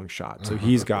a long shot. So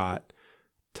he's got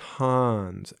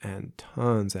tons and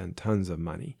tons and tons of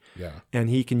money. Yeah. And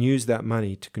he can use that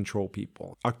money to control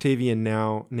people. Octavian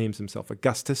now names himself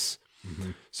Augustus.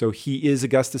 Mm-hmm. So he is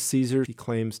Augustus Caesar. He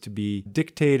claims to be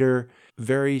dictator.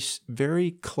 Very,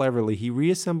 very cleverly, he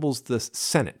reassembles the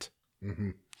Senate.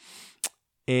 Mm-hmm.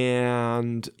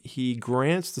 And he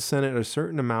grants the Senate a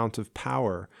certain amount of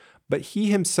power, but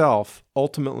he himself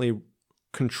ultimately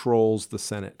controls the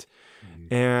Senate.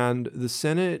 Mm-hmm. And the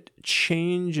Senate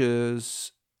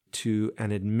changes to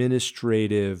an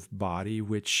administrative body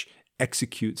which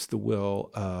executes the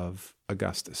will of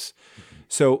Augustus. Mm-hmm.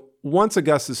 So once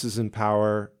Augustus is in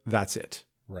power, that's it.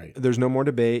 Right. There's no more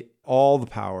debate. All the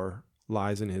power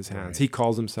lies in his hands. Right. He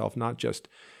calls himself not just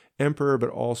emperor, but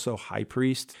also high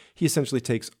priest. He essentially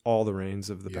takes all the reins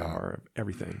of the power of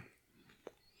everything.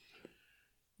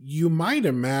 You might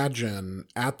imagine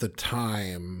at the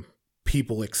time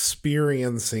people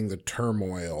experiencing the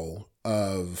turmoil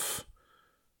of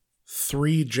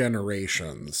 3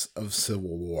 generations of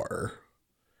civil war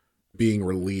being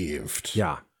relieved.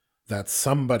 Yeah. That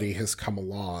somebody has come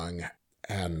along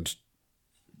and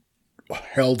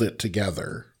held it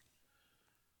together.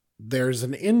 There's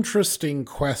an interesting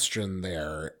question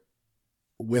there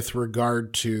with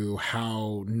regard to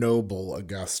how noble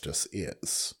Augustus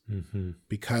is. Mm-hmm.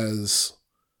 Because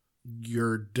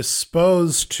you're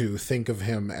disposed to think of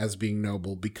him as being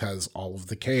noble because all of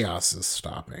the chaos is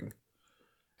stopping.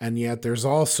 And yet there's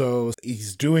also,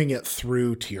 he's doing it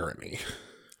through tyranny.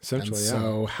 Essentially, and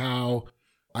so how,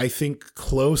 I think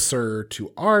closer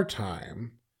to our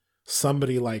time,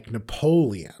 somebody like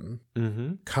Napoleon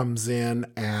comes in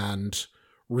and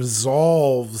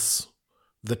resolves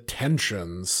the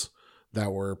tensions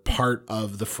that were part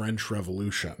of the French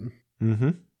Revolution. Mm-hmm.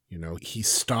 You know, he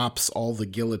stops all the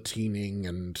guillotining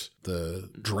and the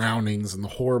drownings and the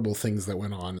horrible things that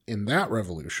went on in that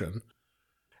revolution.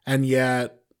 And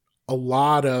yet, a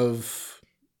lot of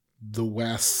the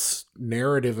West's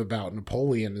narrative about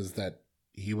Napoleon is that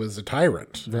he was a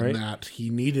tyrant, right, and that he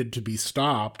needed to be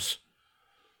stopped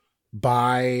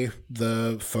by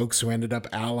the folks who ended up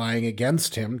allying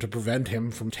against him to prevent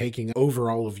him from taking over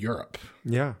all of Europe.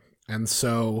 Yeah. And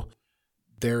so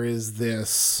there is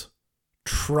this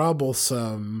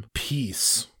troublesome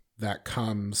peace that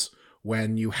comes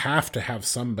when you have to have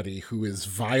somebody who is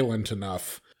violent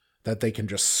enough that they can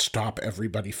just stop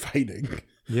everybody fighting.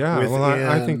 Yeah, well,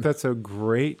 I think that's a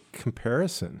great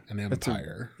comparison. An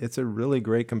empire. It's a really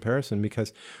great comparison,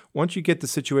 because once you get the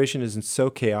situation isn't so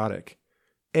chaotic,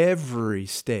 every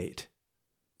state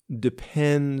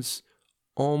depends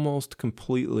almost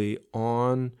completely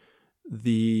on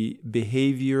the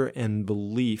behavior and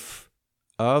belief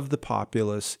of the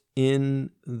populace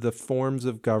in the forms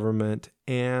of government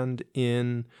and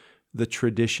in the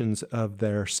traditions of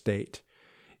their state.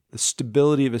 The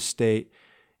stability of a state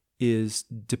is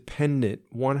dependent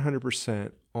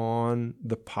 100% on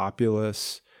the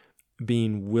populace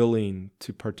being willing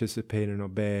to participate and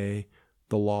obey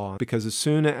the law. Because as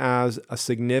soon as a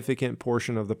significant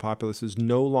portion of the populace is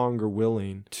no longer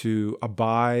willing to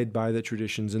abide by the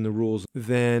traditions and the rules,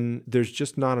 then there's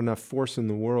just not enough force in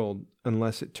the world,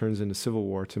 unless it turns into civil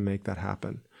war, to make that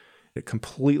happen. It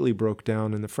completely broke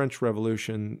down in the French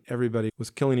Revolution. Everybody was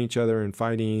killing each other and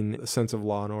fighting. A sense of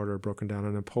law and order broken down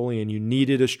in Napoleon. You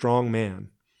needed a strong man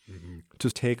to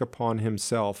take upon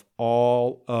himself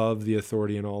all of the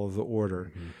authority and all of the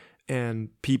order. And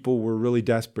people were really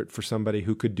desperate for somebody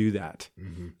who could do that.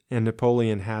 And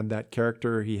Napoleon had that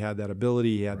character. He had that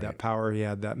ability. He had that power. He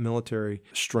had that military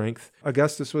strength.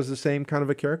 Augustus was the same kind of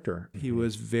a character. He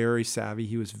was very savvy.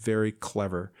 He was very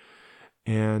clever.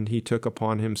 And he took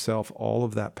upon himself all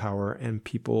of that power, and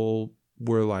people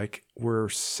were like, we're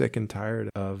sick and tired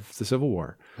of the Civil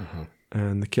War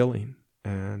and the killing.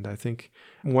 And I think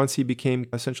once he became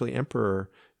essentially emperor,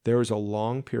 there was a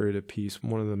long period of peace,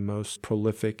 one of the most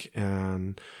prolific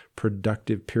and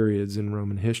productive periods in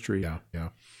Roman history. Yeah.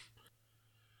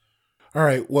 All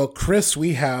right. Well, Chris,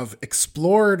 we have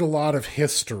explored a lot of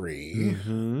history,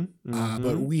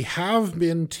 but we have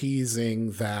been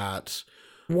teasing that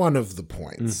one of the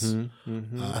points,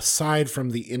 aside from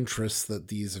the interest that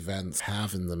these events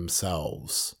have in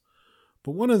themselves,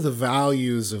 but one of the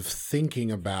values of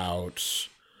thinking about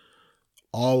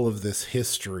all of this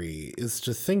history is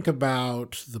to think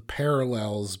about the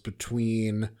parallels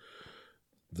between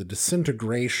the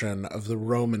disintegration of the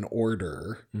Roman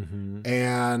order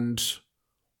and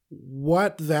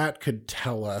what that could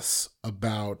tell us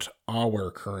about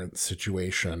our current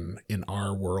situation in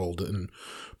our world, and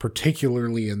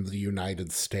particularly in the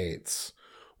United States.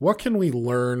 What can we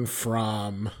learn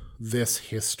from this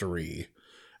history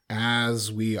as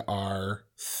we are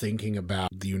thinking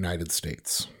about the United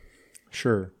States?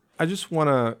 Sure. I just want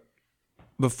to,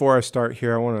 before I start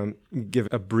here, I want to give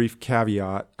a brief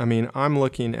caveat. I mean, I'm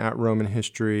looking at Roman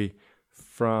history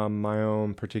from my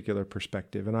own particular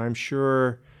perspective, and I'm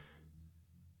sure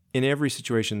in every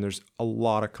situation, there's a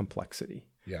lot of complexity.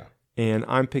 Yeah. And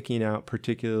I'm picking out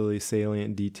particularly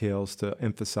salient details to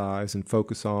emphasize and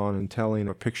focus on, and telling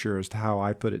a picture as to how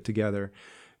I put it together.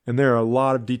 And there are a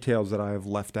lot of details that I have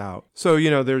left out. So,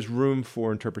 there's room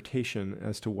for interpretation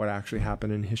as to what actually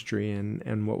happened in history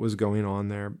and what was going on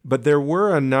there. But there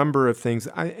were a number of things,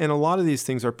 and a lot of these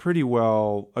things are pretty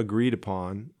well agreed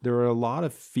upon. There are a lot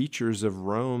of features of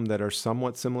Rome that are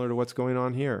somewhat similar to what's going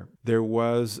on here. There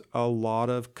was a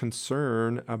lot of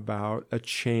concern about a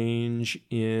change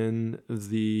in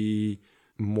the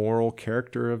moral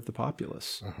character of the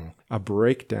populace, a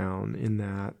breakdown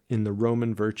in the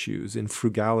Roman virtues, in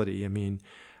frugality. I mean,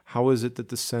 how is it that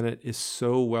the Senate is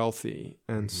so wealthy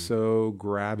and so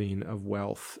grabbing of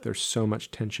wealth? There's so much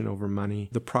tension over money.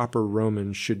 The proper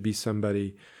Roman should be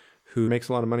somebody who makes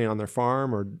a lot of money on their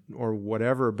farm or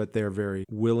whatever, but they're very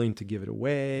willing to give it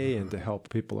away and to help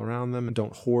people around them, and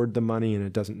don't hoard the money, and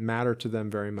it doesn't matter to them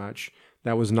very much.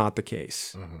 That was not the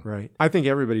case, right? I think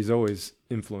everybody's always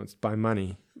influenced by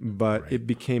money, but it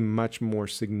became much more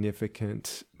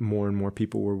significant. More and more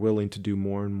people were willing to do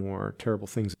more and more terrible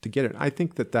things to get it. I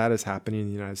think that is happening in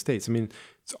the United States. I mean,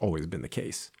 It's always been the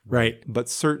case, right? But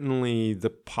certainly the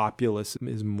populace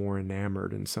is more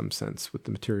enamored in some sense with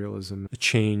the materialism, a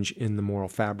change in the moral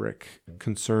fabric,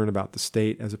 concern about the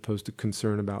state as opposed to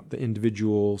concern about the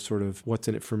individual, sort of what's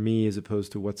in it for me as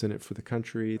opposed to what's in it for the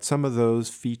country. Some of those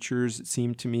features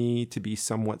seem to me to be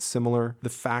somewhat similar. The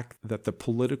fact that the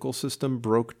political system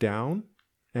broke down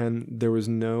and there was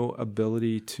no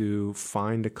ability to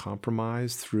find a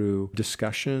compromise through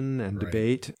discussion and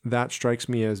debate, that strikes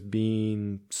me as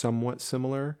being somewhat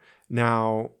similar.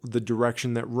 Now, the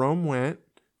direction that Rome went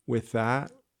with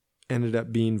that ended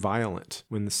up being violent.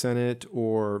 When the Senate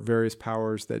or various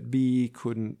powers that be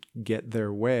couldn't get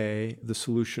their way, the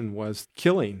solution was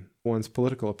killing one's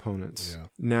political opponents. Yeah.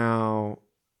 Now,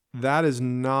 that is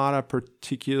not a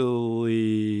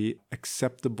particularly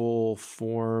acceptable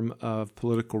form of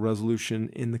political resolution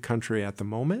in the country at the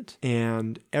moment.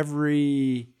 And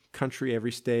every country,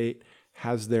 every state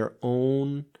has their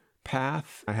own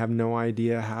path. I have no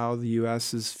idea how the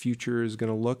U.S.'s future is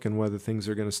going to look and whether things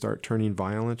are going to start turning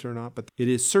violent or not. But it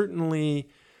is certainly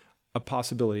a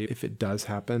possibility. If it does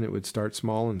happen, it would start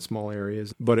small in small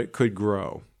areas, but it could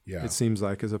grow. Yeah. It seems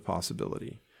like as a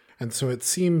possibility. And so it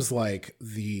seems like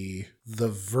the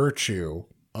virtue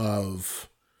of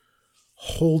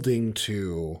holding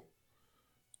to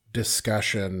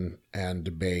discussion and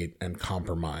debate and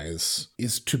compromise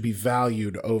is to be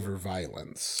valued over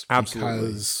violence. Absolutely.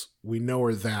 Because we know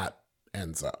where that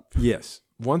ends up. Yes.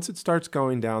 Once it starts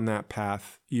going down that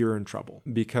path, you're in trouble.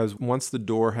 Because once the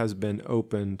door has been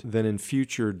opened, then in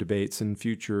future debates and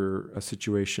future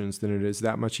situations, then it is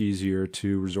that much easier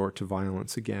to resort to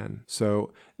violence again.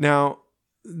 So now,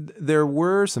 there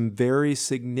were some very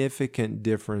significant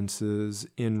differences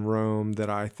in Rome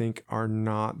that I think are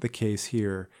not the case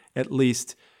here. At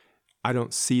least, I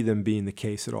don't see them being the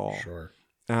case at all. Sure.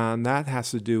 And that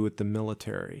has to do with the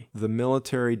military. The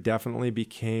military definitely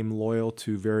became loyal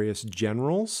to various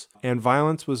generals, and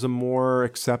violence was a more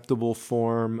acceptable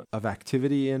form of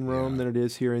activity in Rome than it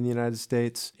is here in the United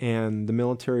States. And the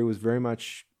military was very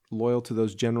much loyal to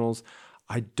those generals.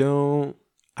 I don't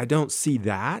see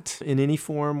that in any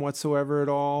form whatsoever at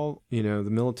all. You know, the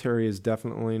military is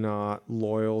definitely not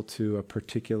loyal to a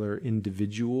particular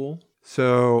individual.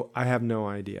 So I have no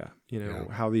idea,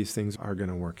 how these things are going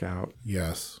to work out.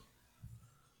 Yes.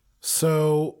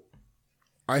 So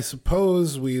I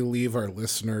suppose we leave our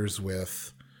listeners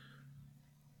with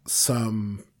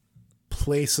some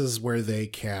places where they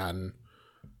can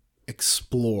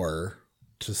explore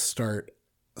to start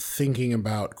thinking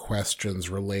about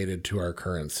questions related to our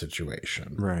current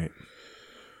situation. Right.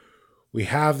 We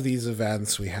have these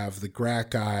events. We have the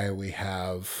Gracchi. We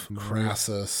have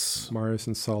Crassus. Marius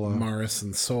and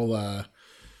Sulla.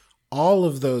 All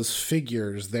of those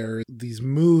figures, there are these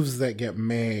moves that get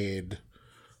made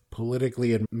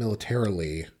politically and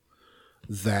militarily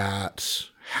that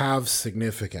have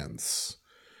significance.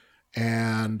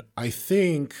 And I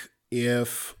think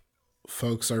if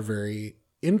folks are very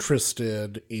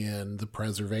interested in the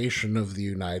preservation of the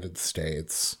United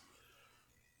States,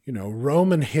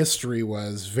 Roman history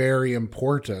was very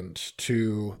important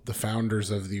to the founders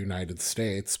of the United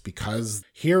States, because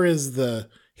here is the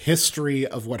history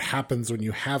of what happens when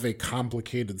you have a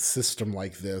complicated system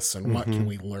like this, and what can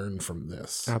we learn from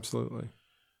this? Absolutely.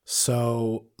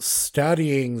 So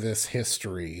studying this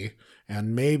history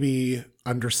and maybe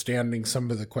understanding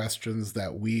some of the questions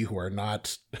that we who are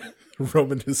not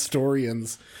Roman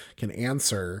historians can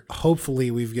answer, hopefully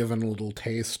we've given a little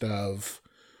taste of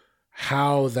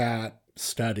how that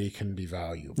study can be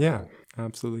valuable. Yeah,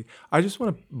 absolutely. I just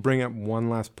want to bring up one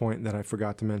last point that I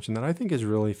forgot to mention that I think is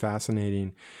really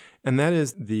fascinating, and that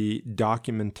is the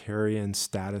documentarian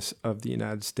status of the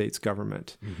United States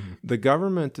government. Mm-hmm. The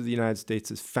government of the United States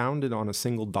is founded on a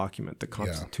single document, the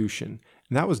Constitution. Yeah.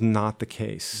 And that was not the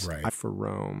case for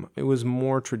Rome. It was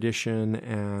more tradition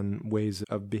and ways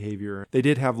of behavior. They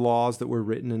did have laws that were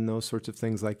written and those sorts of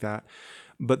things like that.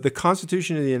 But the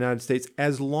Constitution of the United States,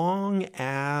 as long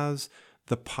as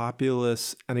the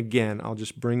populace, and again, I'll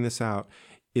just bring this out,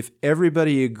 if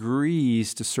everybody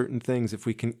agrees to certain things, if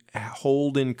we can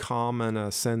hold in common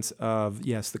a sense of,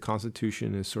 yes, the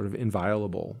Constitution is sort of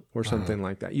inviolable or something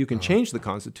like that. You can change the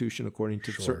Constitution according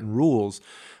to certain rules,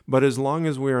 but as long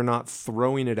as we are not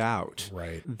throwing it out,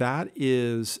 that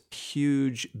is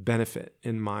huge benefit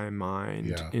in my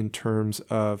mind in terms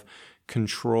of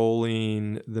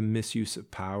controlling the misuse of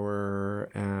power,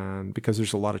 and because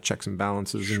there's a lot of checks and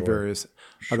balances and various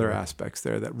other aspects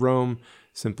there that Rome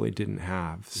simply didn't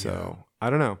have. So I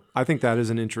don't know. I think that is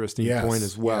an interesting point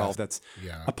as well. Yes. That's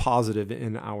a positive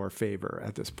in our favor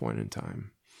at this point in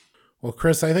time. Well,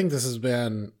 Chris, I think this has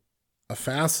been a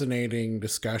fascinating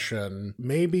discussion,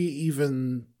 maybe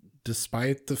even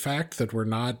despite the fact that we're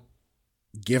not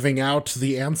giving out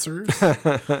the answers,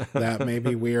 that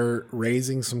maybe we're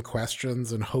raising some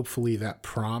questions, and hopefully that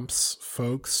prompts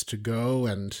folks to go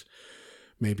and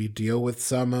maybe deal with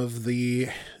some of the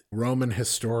Roman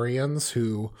historians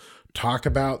who talk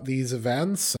about these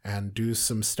events and do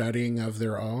some studying of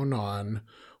their own on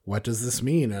what does this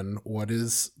mean and what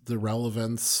is the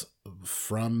relevance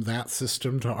from that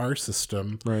system to our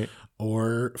system, right?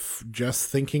 Or just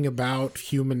thinking about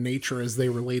human nature as they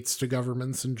relates to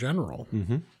governments in general.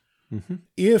 Mm-hmm. Mm-hmm.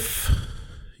 If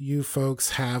you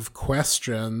folks have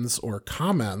questions or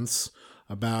comments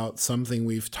about something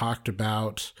we've talked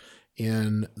about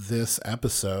in this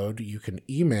episode, you can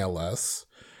email us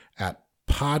at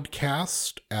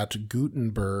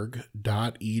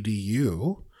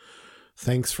podcast@gutenberg.edu.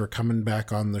 Thanks for coming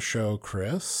back on the show,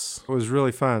 Chris. It was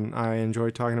really fun. I enjoy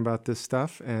talking about this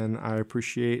stuff, and I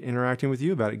appreciate interacting with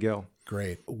you about it, Gil.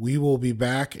 Great. We will be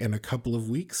back in a couple of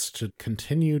weeks to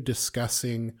continue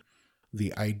discussing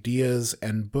the ideas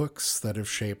and books that have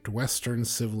shaped Western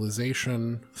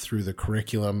civilization through the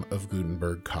curriculum of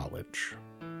Gutenberg College.